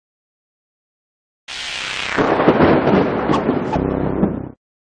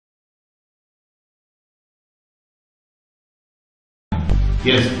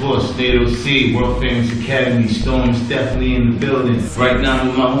Yes, of course, Naeto C, world famous academy, Storm's definitely in the building. Right now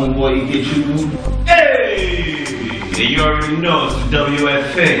with my homeboy Ikechukwu. Hey! And you already know it's the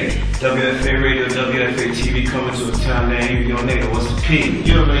WFA. WFA Radio, WFA TV coming to a town now. Here you go, Naeto. What's the P?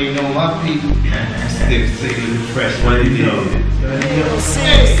 You already know my people. Stick, city, fresh, what you know.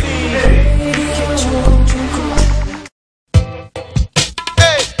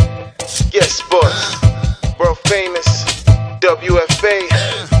 Hey! Yes, boss. World famous. WFA,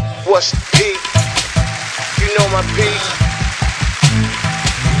 what's the P? You know my P.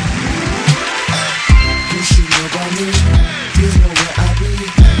 You should know about me. You know where I be.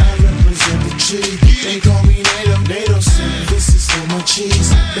 I represent the G. They call me Naeto C. This is for my G's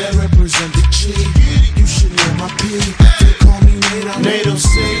that represent the G. You should know my P. They call me Naeto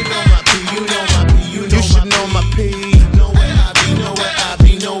C. You know my P. You know my P. You should know my P. Know where I be. Know where I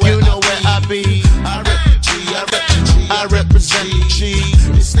be. Know where I be. I rep the G. I represent the G.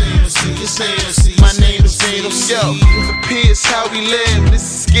 It's Naeto C, it's Naeto C. My name is Naeto C. Yo, the P is how we live. This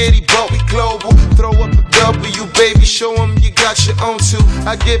is Skitty, but we global. Throw up a W, baby. Show them you got your own too.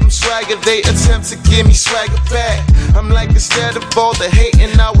 I give them swagger, they attempt to give me swagger back. I'm like, instead of all the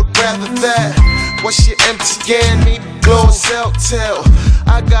hating, I would rather that. What's your MTN? Maybe Glow or Celltel.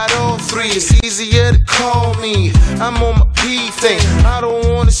 I got all three, it's easier to call me. I'm on my P thing. I don't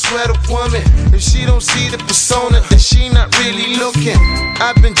wanna sweat a woman. If she don't see the persona, then she not really looking.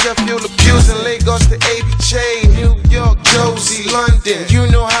 I've been jet fuel abusing Lagos to ABJ, New York, Josie, London. You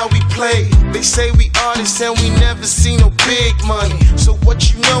know how we play. They say we artists and we never see no big money. So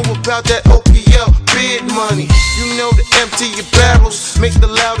what you know about that OPL bid money? You know to empty your barrels, make the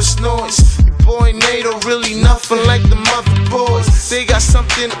loudest noise. Your boy Naeto really nothing like the mother boys. They got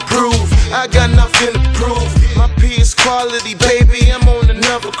something to prove, I got nothing to prove. My P is quality, baby, I'm on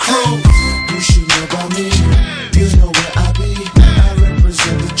another cruise. You should know about me. You know where I be. I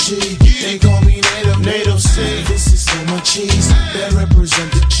represent the G. They call me Naeto C. This is for my G's that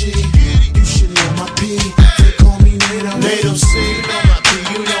represent the G. You should know my P. They call me Naeto C. You know my P.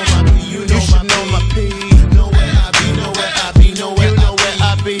 You know my P. You know my P. Know where I be. Know where I be. Know where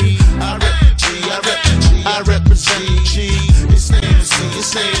I be. I rep the G. I represent the G. It's Naeto C.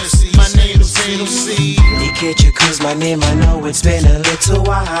 It's Naeto C. My name is Naeto C. Ikechukwu my name, I know it's been a little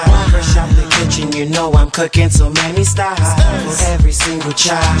while. Fresh out the kitchen, you know I'm cooking so many styles. For every single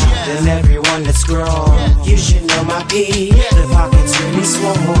child and everyone that's grown. You should know my P, the pocket's really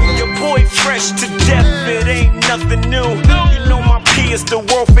swole. Your boy fresh to death, it ain't nothing new. You know my P is the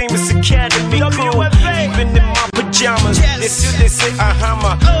world famous academy crew. Even in my pajamas, they say I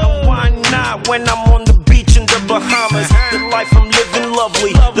hammer. And why not when I'm on the beach in the Bahamas? The life I'm living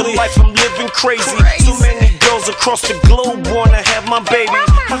lovely, the life I'm living crazy. So many girls across the globe wanna have my baby.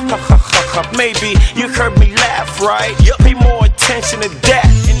 Maybe you heard me laugh, right? Pay more attention to that,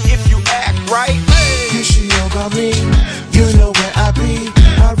 and if you act right, you should know about me. You know where I be.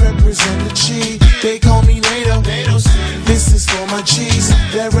 I represent the G. They call me Naeto. This is for my G's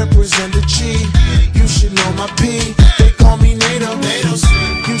that represent the G. You should know my P. They call me Naeto.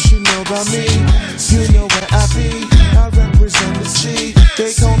 You should know about me. You know where I be. I represent the G.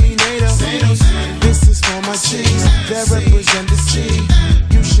 They call me Naeto. This is for my G's that represent the G.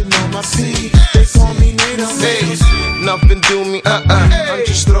 You should know my P. They call me Naeto. Hey, nothing do me, I'm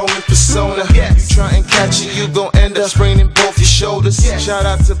just throwing persona. You try and catch it, you gon' end up spraining both your shoulders. Shout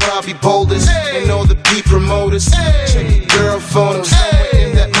out to Bobby Boulders and all the beat promoters. Check your girl photos, somewhere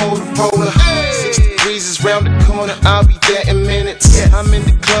in that Motorola. 6 degrees is round the corner, I'll be there in minutes. I'm in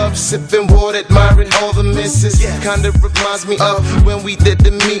the club, sipping water, admiring all the misses. Kinda reminds me of when we did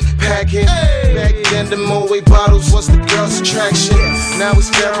the meat packing. Back then the Moe bottles was the girl's attraction. Now it's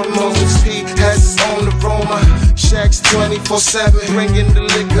pheromones, P has his own aroma. Shaq's 24/7, bringing the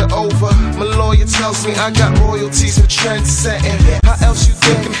liquor over. My lawyer tells me I got royalties for trend setting. How else you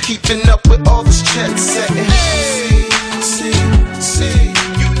think I'm keeping up with all this trend setting? See,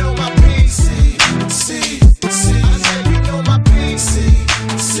 you know my P. See, I said you know my P. See,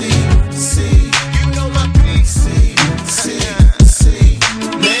 you know my P. See,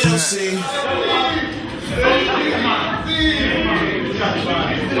 Naeto C.